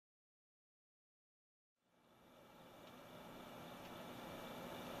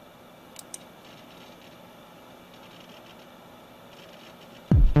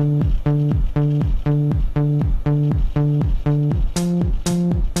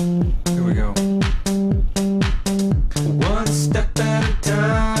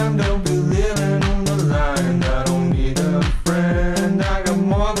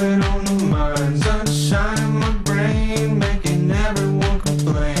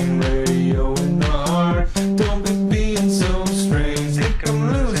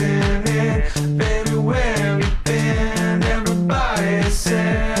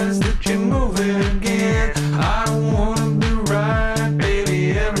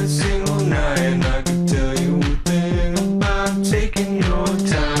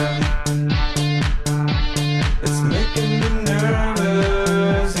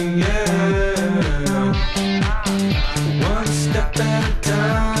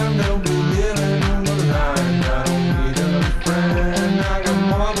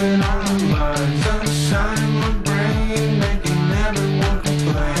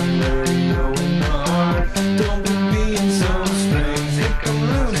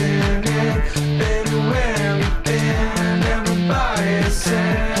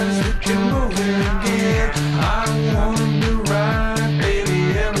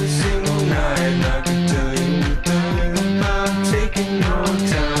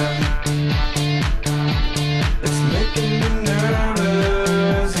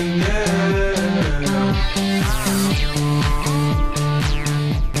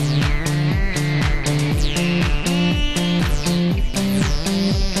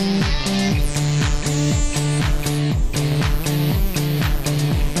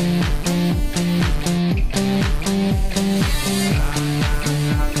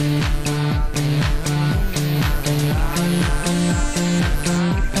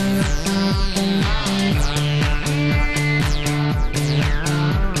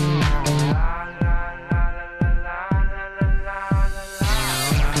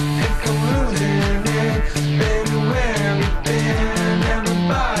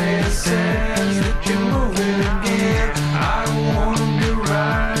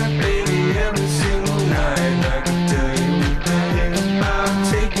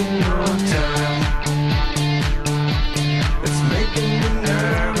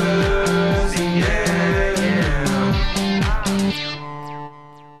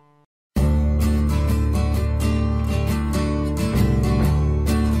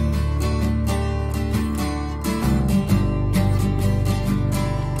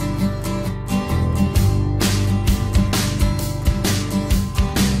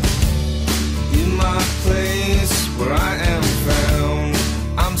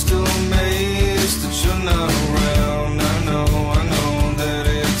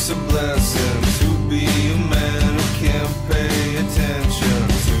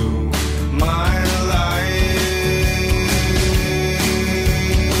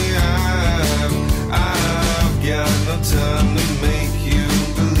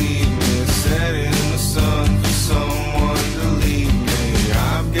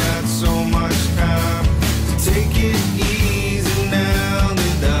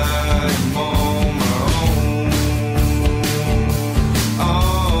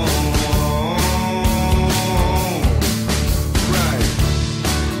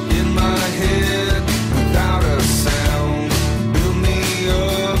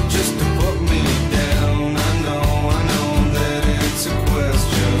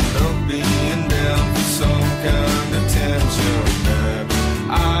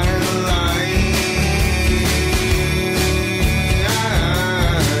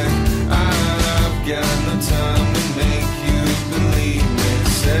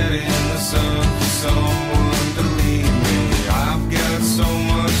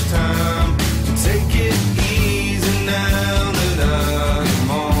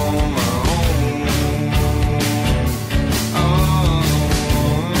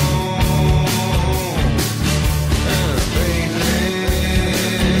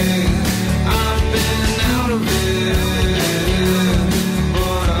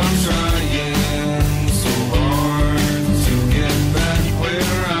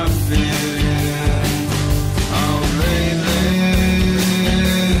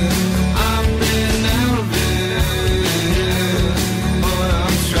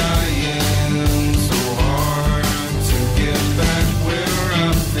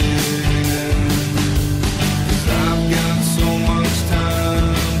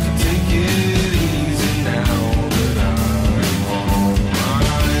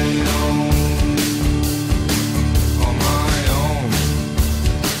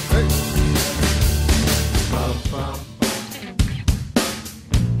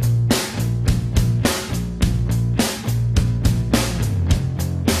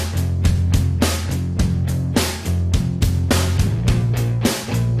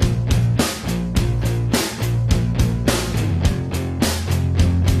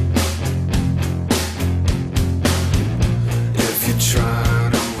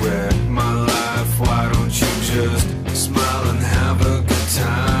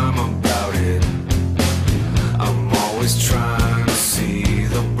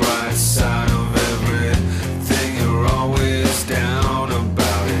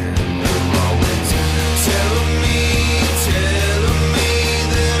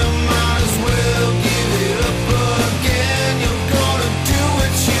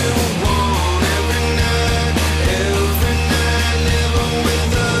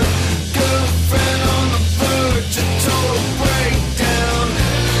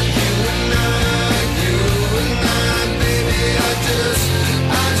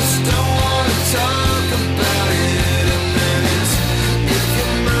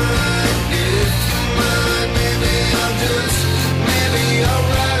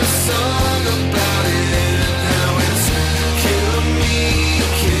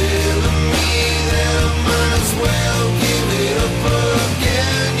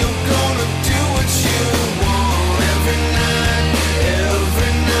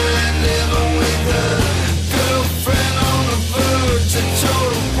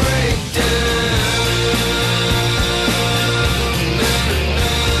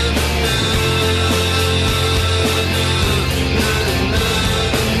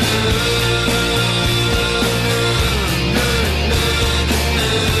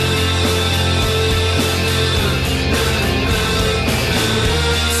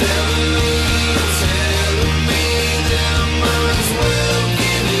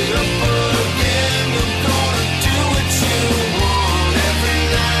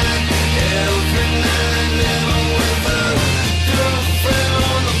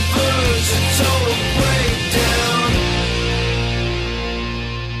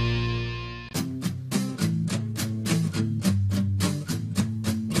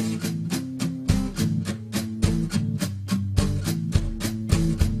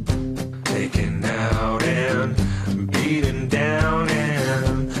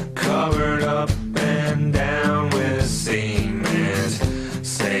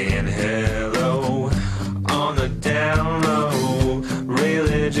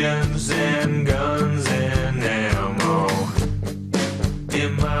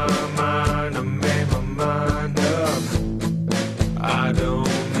my mind, I made my mind up. I don't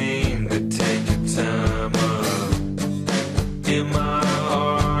mean to take your time up. In my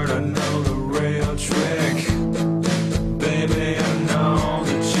heart, I know the real trick. Baby, I know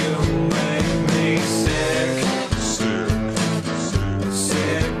that you make me sick.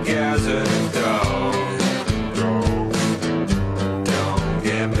 Sick as a dog. Don't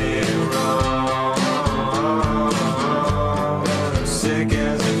get me wrong. Sick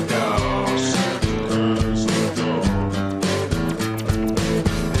as a dog.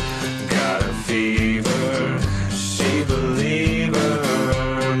 Got a fever, she believer.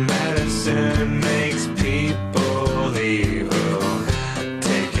 Medicine makes people evil.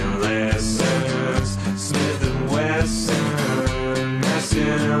 Taking lessons, Smith and Wesson,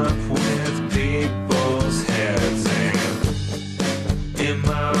 messing up with people's heads. And in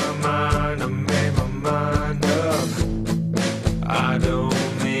my mind, I made my mind up. I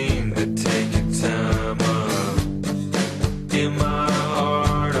don't mean to take your time up. In my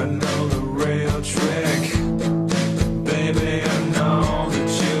heart, I know the real trick. Baby, I know that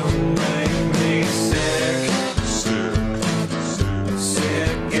you make me sick.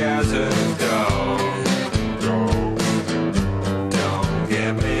 Sick as a dog. Don't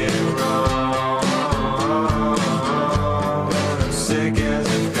get me wrong. Sick as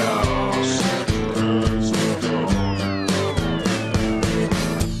a dog.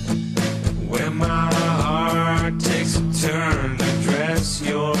 When my heart takes a turn to dress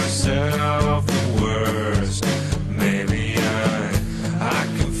yourself the worst, maybe I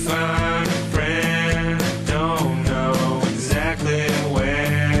can find a friend. I don't know exactly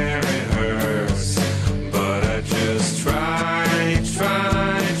where it hurts, but I just try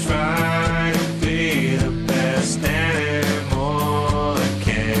to be the best animal I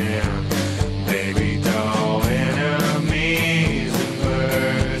can. Baby doll, enemies and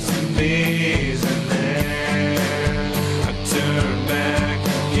birds and bees, and then I turn back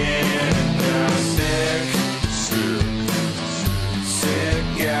again and I'm sick. Sick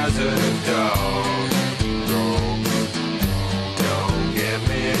as a dog. Don't get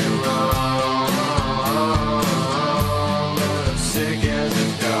me wrong. I'm sick as a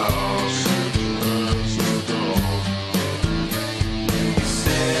dog.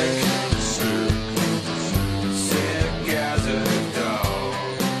 Sick. Sick as a dog.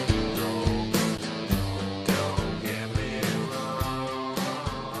 Don't get me wrong.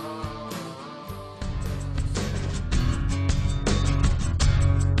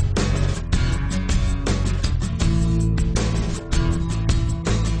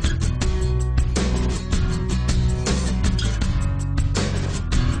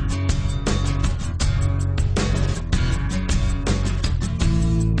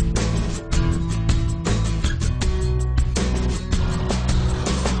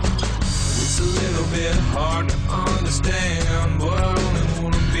 It's a little bit hard to understand, but I only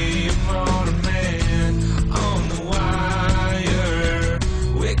wanna be a modern man on the wire.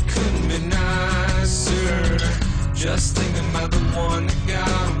 We couldn't be nicer. Just thinking about the one that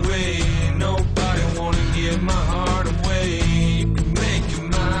got away. Nobody wanna give my heart away. You can make your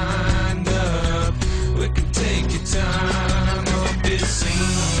mind up. We can take your time up. It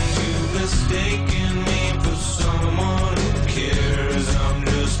seems you mistaken me for someone who cares. I'm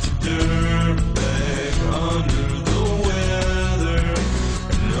just a dirtbag under the weather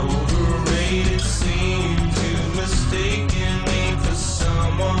and overrated. Seems you mistaken me for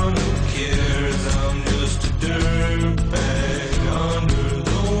someone who cares. I'm just a dirtbag under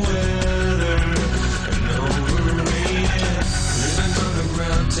the weather and overrated. Living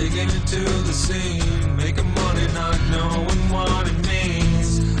underground, taking it to the scene, making money, not knowing what it means.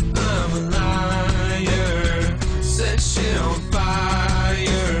 I'm a liar, set shit on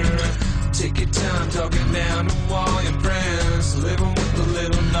fire. Take your time talking down to all your friends, living with the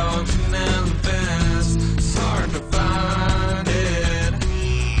little dogs and elephants. It's hard to find it,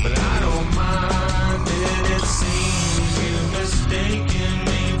 but I don't mind it. It seems you mistaken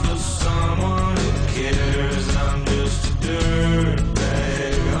me for someone who cares. I'm just a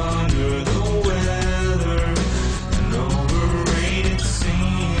dirtbag under the weather and overrated.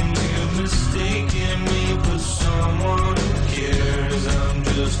 Seems you mistaken me for someone who cares. I'm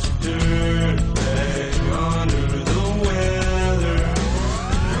just a dirtbag